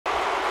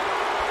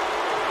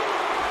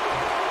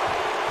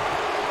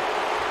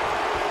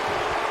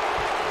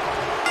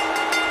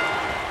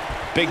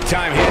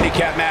Big-time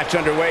handicap match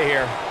underway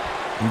here.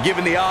 And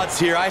given the odds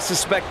here, I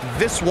suspect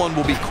this one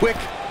will be quick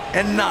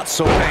and not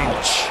so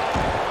painless.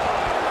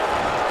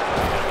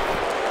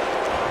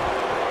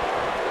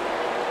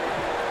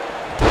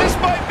 This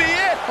might be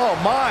it. Oh,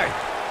 my.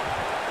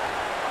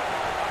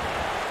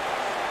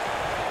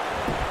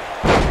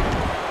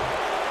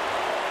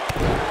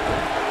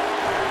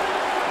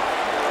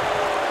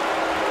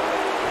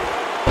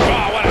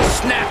 Oh, what a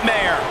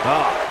snapmare.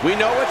 Oh, we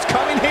know what's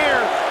coming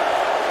here.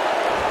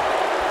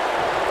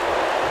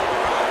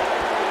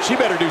 She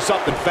better do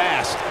something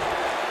fast.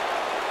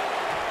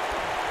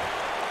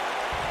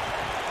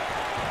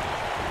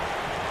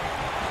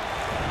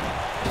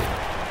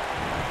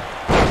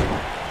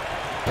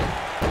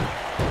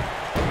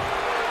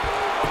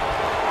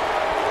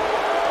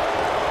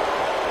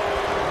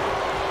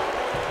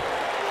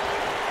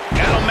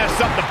 That'll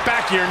mess up the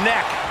back of your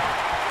neck.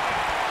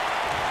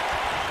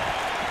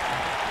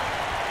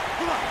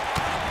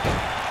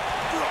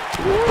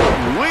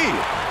 Woo-wee.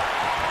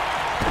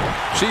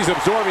 She's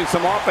absorbing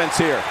some offense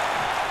here.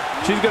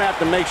 She's going to have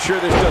to make sure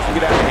this doesn't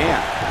get out of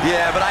hand.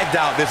 Yeah, but I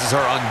doubt this is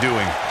her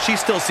undoing. She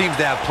still seems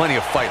to have plenty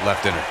of fight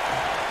left in her.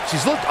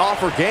 She's looked off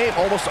her game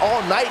almost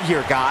all night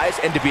here, guys.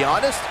 And to be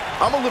honest,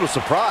 I'm a little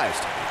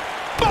surprised.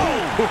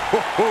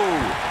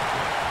 Boom!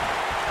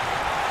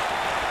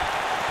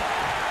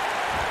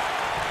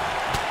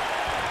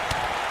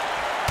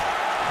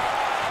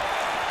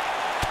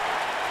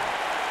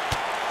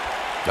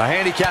 A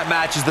handicap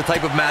match is the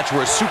type of match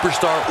where a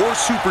superstar or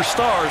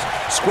superstars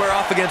square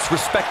off against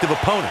respective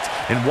opponents,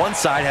 and one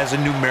side has a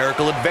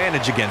numerical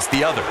advantage against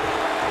the other.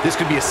 This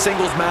could be a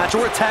singles match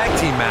or a tag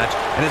team match,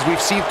 and as we've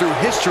seen through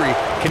history,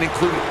 can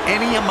include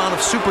any amount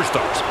of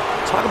superstars.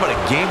 Talk about a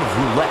game of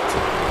roulette.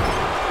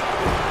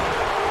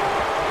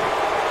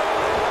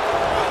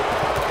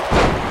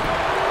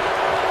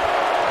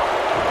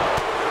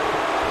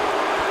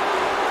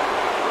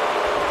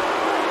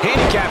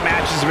 Handicap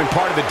matches have been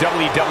part of the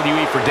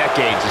WWE for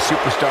decades. The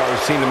superstar who's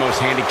seen the most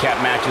handicap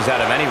matches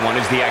out of anyone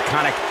is the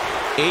iconic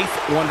eighth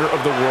wonder of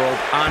the world,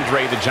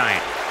 Andre the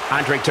Giant.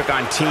 Andre took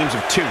on teams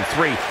of 2,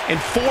 3, and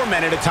 4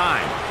 men at a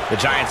time.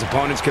 The Giant's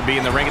opponents could be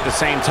in the ring at the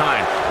same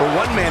time, or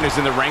one man is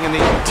in the ring and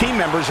the team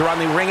members are on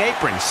the ring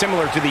apron,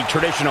 similar to the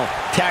traditional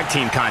tag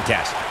team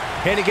contest.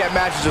 Handicap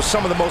matches are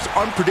some of the most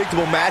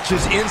unpredictable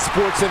matches in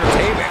sports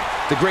entertainment.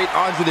 The great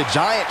Andre the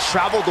Giant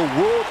traveled the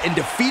world and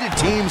defeated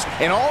teams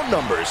in all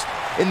numbers.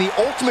 In the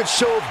ultimate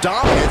show of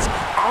dominance,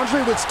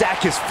 Andre would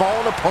stack his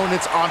fallen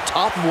opponents on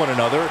top of one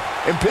another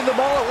and pin them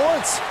all at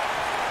once.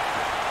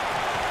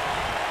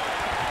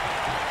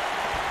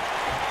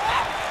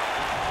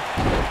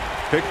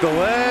 Pick the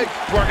leg.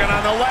 Working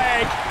on the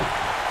leg.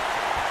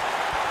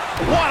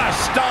 What a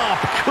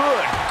stomp.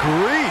 Good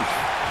grief.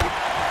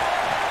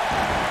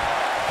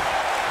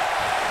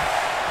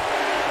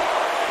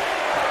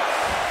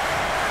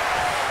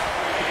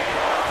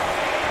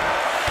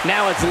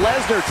 Now it's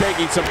Lesnar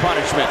taking some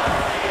punishment.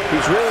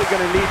 He's really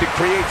going to need to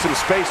create some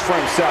space for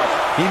himself.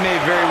 He may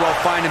very well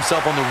find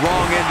himself on the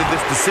wrong end of this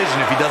decision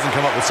if he doesn't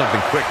come up with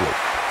something quickly.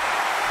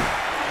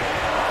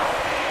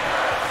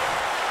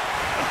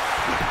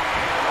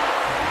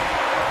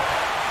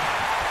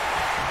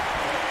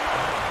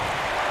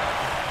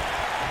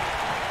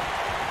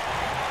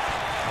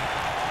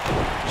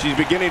 She's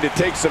beginning to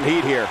take some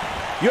heat here.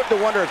 You have to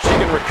wonder if she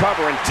can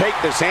recover and take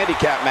this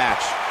handicap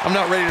match. I'm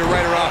not ready to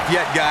write her off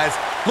yet, guys.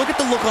 Look at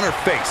the look on her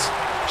face.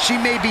 She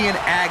may be in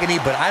agony,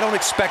 but I don't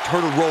expect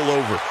her to roll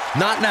over.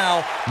 Not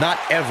now, not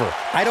ever.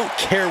 I don't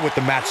care what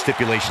the match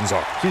stipulations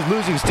are. She's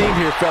losing steam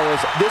here,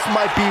 fellas. This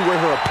might be where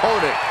her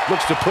opponent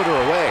looks to put her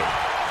away.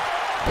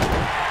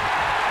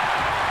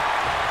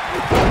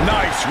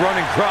 Nice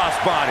running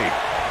crossbody.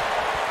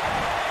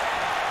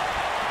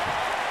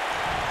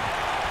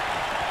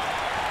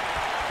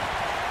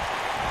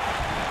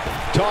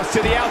 Toss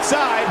to the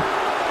outside.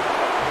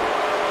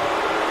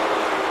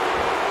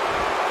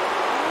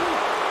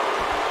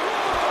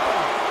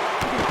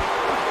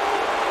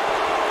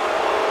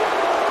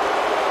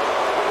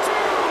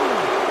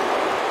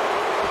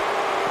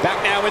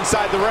 Back now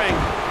inside the ring.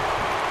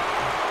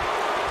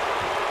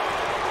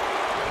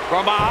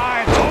 From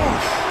behind.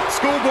 Oh,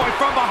 schoolboy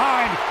from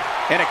behind.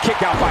 And a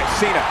kick out by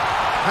Cena.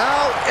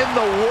 How in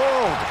the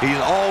world? He's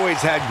always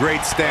had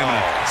great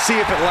stamina. See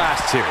if it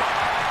lasts here.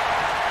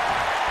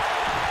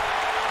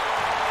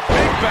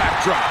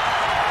 Backdrop.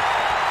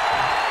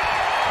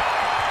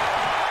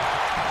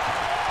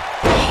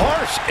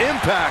 Harsh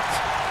impact.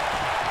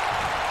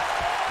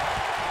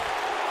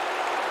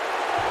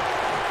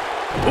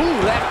 Ooh,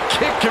 that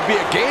kick could be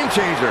a game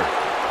changer.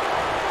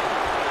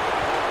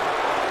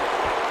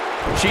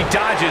 She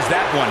dodges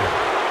that one.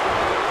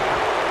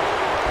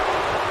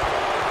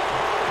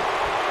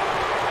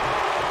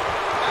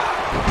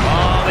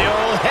 Oh, the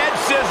old head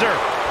scissor.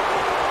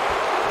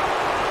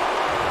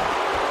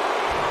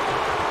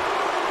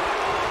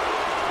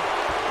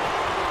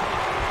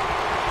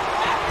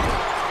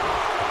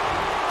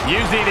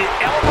 Using the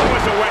elbow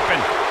as a weapon.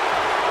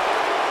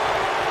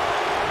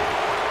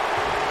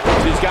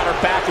 She's got her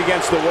back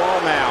against the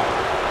wall now.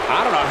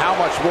 I don't know how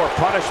much more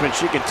punishment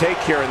she can take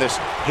here in this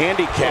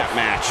handicap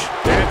match.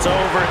 It's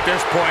over at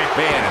this point.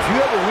 Man, if you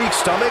have a weak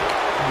stomach,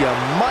 you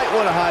might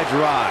want to hide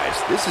your eyes.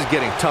 This is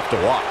getting tough to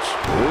watch.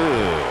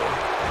 Ooh.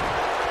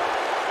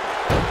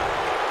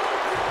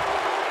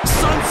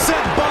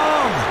 Sunset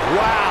bomb!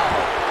 Wow.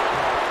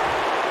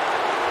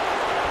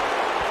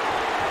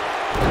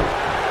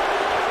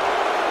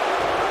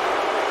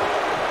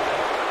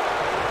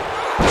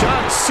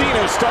 John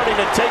Cena starting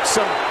to take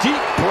some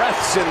deep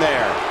breaths in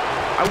there.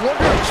 I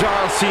wonder if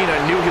John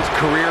Cena knew his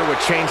career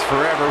would change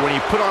forever when he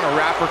put on a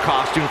rapper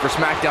costume for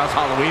SmackDown's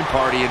Halloween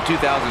party in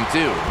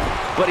 2002.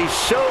 But he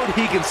showed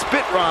he can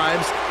spit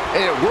rhymes,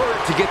 and it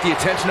worked to get the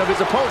attention of his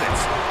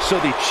opponents.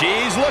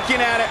 She's looking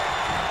at it.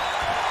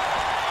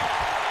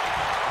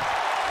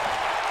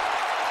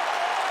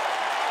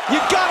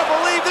 You gotta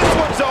believe this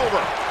one's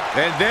over.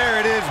 And there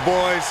it is,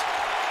 boys.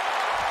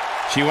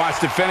 She wants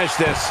to finish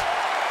this.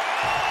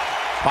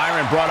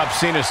 Byron brought up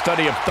Cena's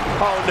study of...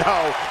 Oh,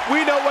 no.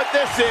 We know what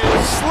this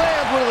is.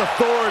 Slammed with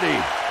authority.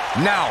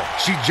 Now,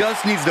 she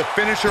just needs to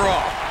finish her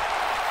off.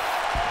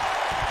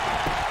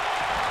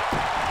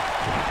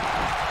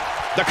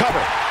 The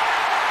cover.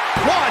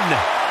 1,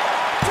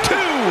 2,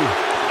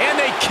 and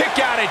they kick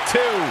out at 2.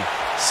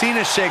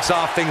 Cena shakes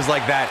off things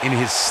like that in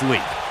his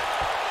sleep.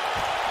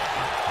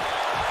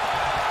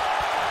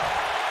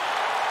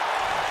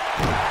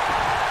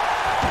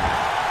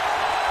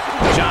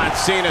 John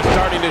Cena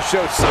starting to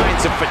show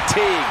signs of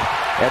fatigue.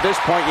 At this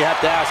point, you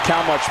have to ask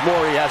how much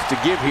more he has to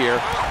give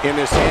here in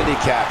this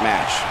handicap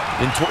match.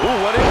 Ooh,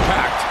 what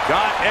impact.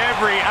 Got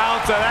every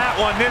ounce of that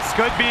one. This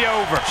could be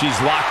over. She's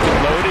locked and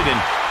loaded and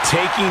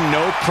taking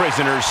no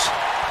prisoners.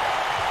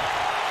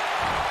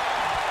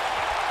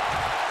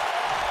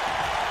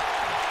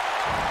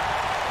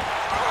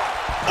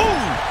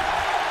 Ooh!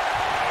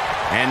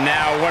 And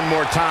now one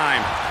more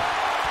time.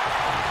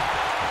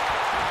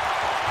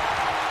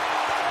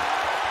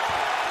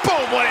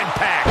 Boom, what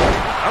impact!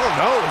 I don't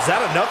know. Is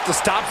that enough to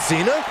stop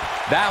Cena?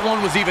 That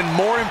one was even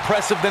more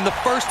impressive than the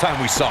first time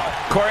we saw it.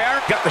 Corey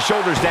got the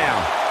shoulders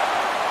down.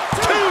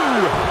 2!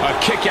 A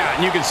kick out,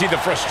 and you can see the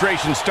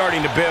frustration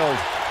starting to build.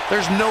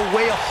 There's no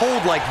way a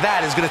hold like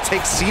that is going to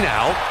take Cena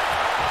out.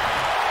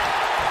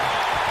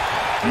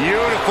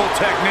 Beautiful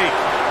technique.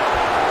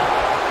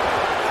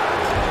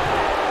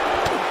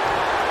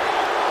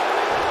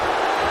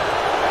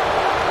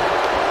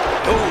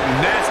 Oh,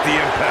 nasty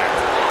impact.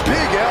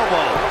 Big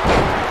elbow.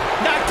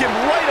 Knocked him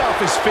right off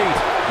his feet.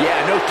 Yeah,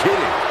 no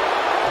kidding.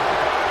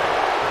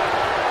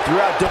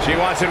 She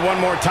wants it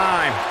one more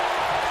time.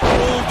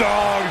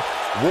 Bulldog.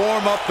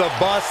 Warm up the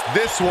bus.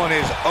 This one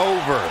is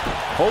over.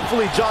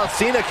 Hopefully John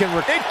Cena can...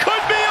 It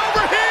could be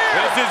over here!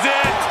 This is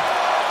it.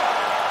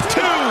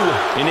 2!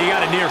 And he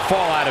got a near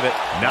fall out of it.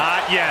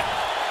 Not yet.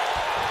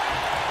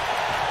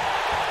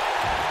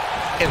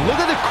 And look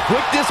at the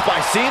quickness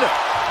by Cena.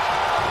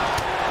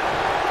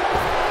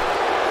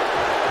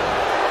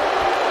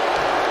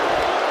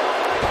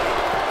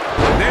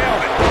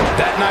 Nailed it.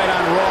 That night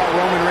on Raw,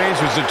 Roman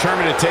Reigns was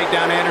determined to take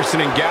down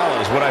Anderson and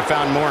Gallows. What I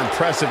found more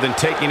impressive than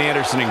taking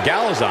Anderson and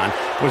Gallows on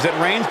was that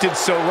Reigns did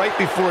so right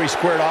before he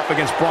squared off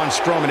against Braun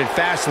Strowman at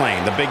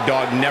Fastlane. The big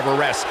dog never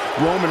rests.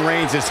 Roman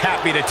Reigns is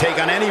happy to take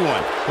on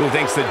anyone who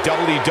thinks the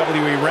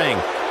WWE ring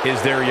is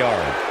their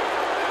yard.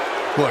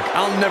 Look,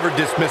 I'll never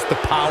dismiss the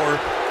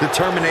power,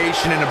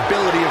 determination, and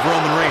ability of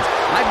Roman Reigns.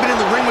 I've been in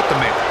the ring with the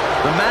man.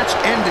 The match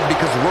ended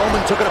because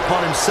Roman took it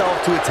upon himself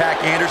to attack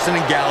Anderson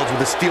and Gallows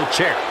with a steel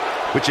chair,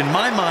 which in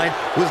my mind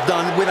was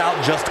done without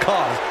just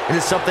cause and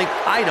is something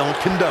I don't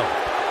condone.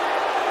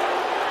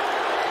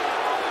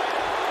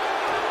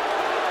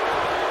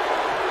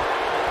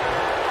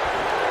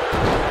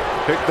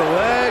 Pick the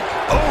leg.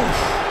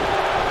 Oof.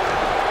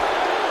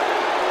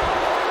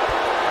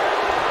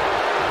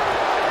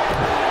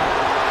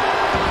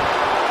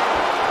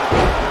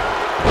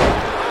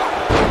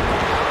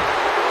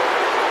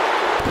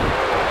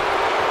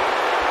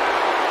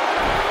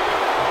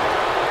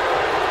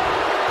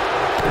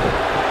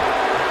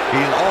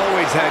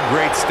 Had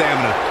great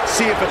stamina.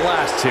 See if it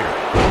lasts here.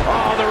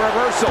 Oh, the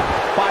reversal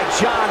by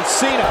John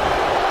Cena.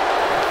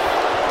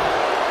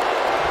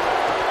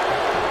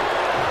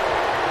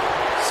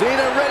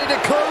 Cena ready to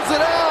close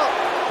it out.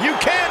 You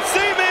can't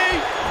see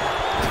me.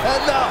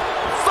 And the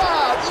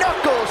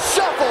 5-knuckle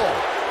shuffle.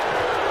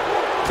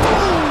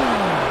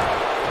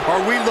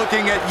 Are we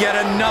looking at yet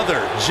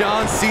another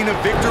John Cena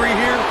victory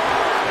here?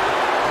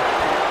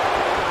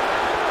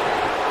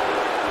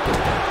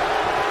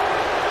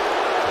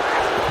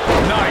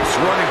 Nice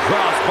running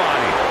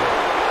crossbody.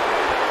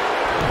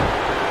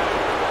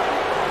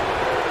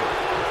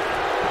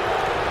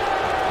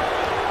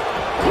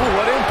 Ooh,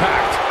 what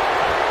impact.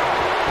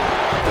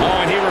 Oh,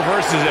 and he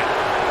reverses it.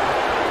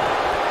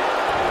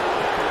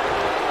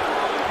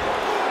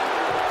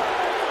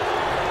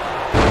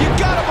 You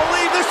gotta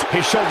believe this.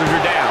 His shoulders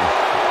are down.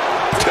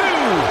 2!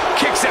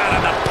 Kicks out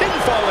on the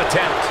pinfall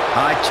attempt.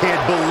 I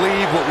can't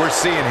believe what we're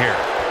seeing here.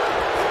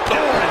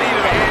 Oh, the knee to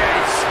the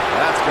face.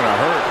 That's gonna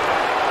hurt.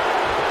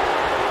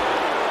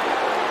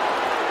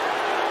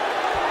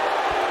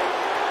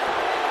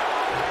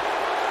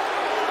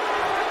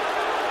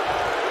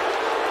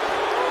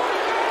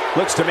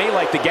 Looks to me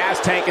like the gas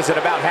tank is at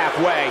about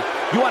halfway.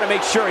 You want to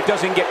make sure it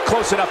doesn't get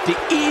close enough to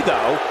E,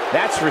 though.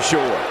 That's for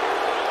sure.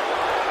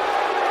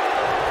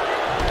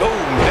 Oh,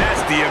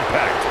 nasty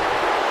impact.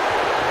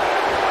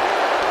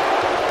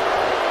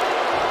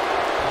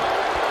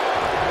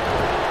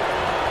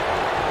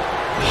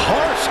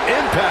 Harsh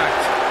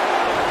impact.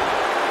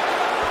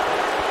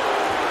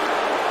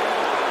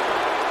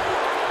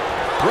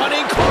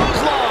 Running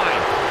clothesline.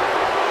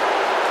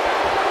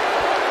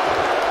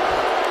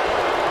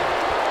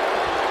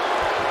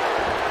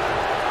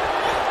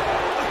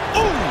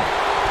 Ooh.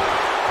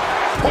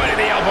 Point of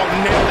the elbow,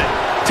 nailed it.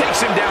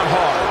 Takes him down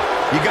hard.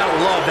 You gotta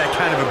love that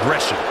kind of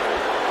aggression.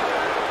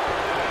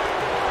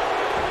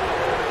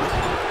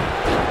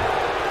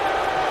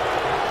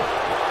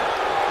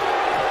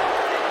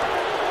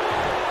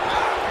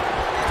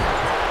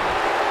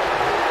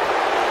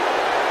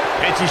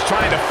 And she's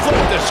trying to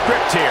flip the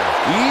script here.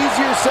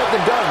 Easier said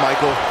than done,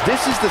 Michael.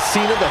 This is the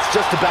Cena that's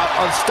just about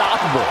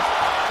unstoppable.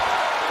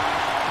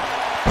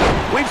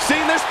 We've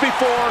seen this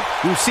before.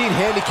 We've seen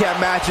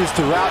handicap matches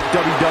throughout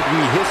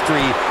WWE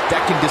history that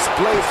can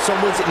display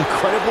someone's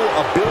incredible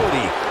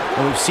ability.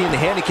 And we've seen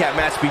the handicap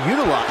match be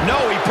utilized. No,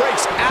 he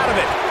breaks out of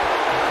it.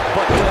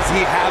 But does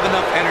he have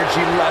enough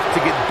energy left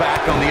to get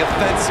back on the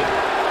offensive?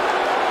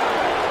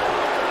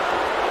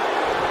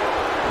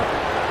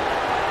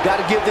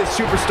 Got to give this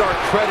superstar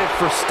credit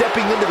for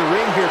stepping into the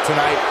ring here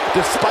tonight,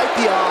 despite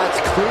the odds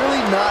clearly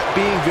not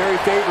being very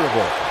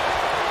favorable.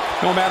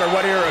 No matter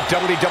what era of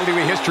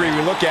WWE history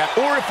we look at,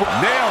 or if we're...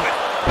 Nailed it.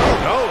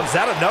 Oh no, is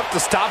that enough to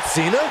stop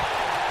Cena?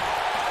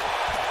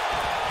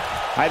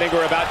 I think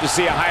we're about to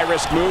see a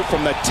high-risk move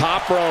from the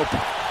top rope.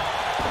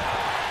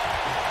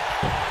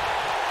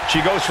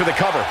 She goes for the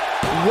cover.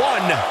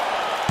 1,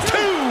 2.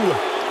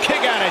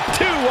 Kick out at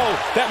 2. Whoa,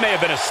 that may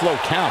have been a slow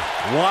count.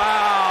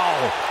 Wow.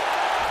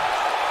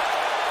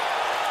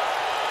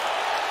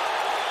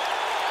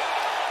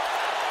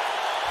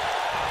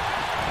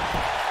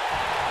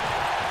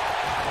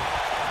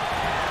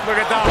 Look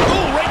at that.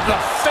 Ooh, right in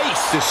the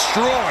face.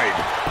 Destroyed.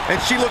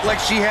 And she looked like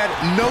she had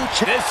no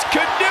chance. This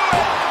could do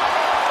it.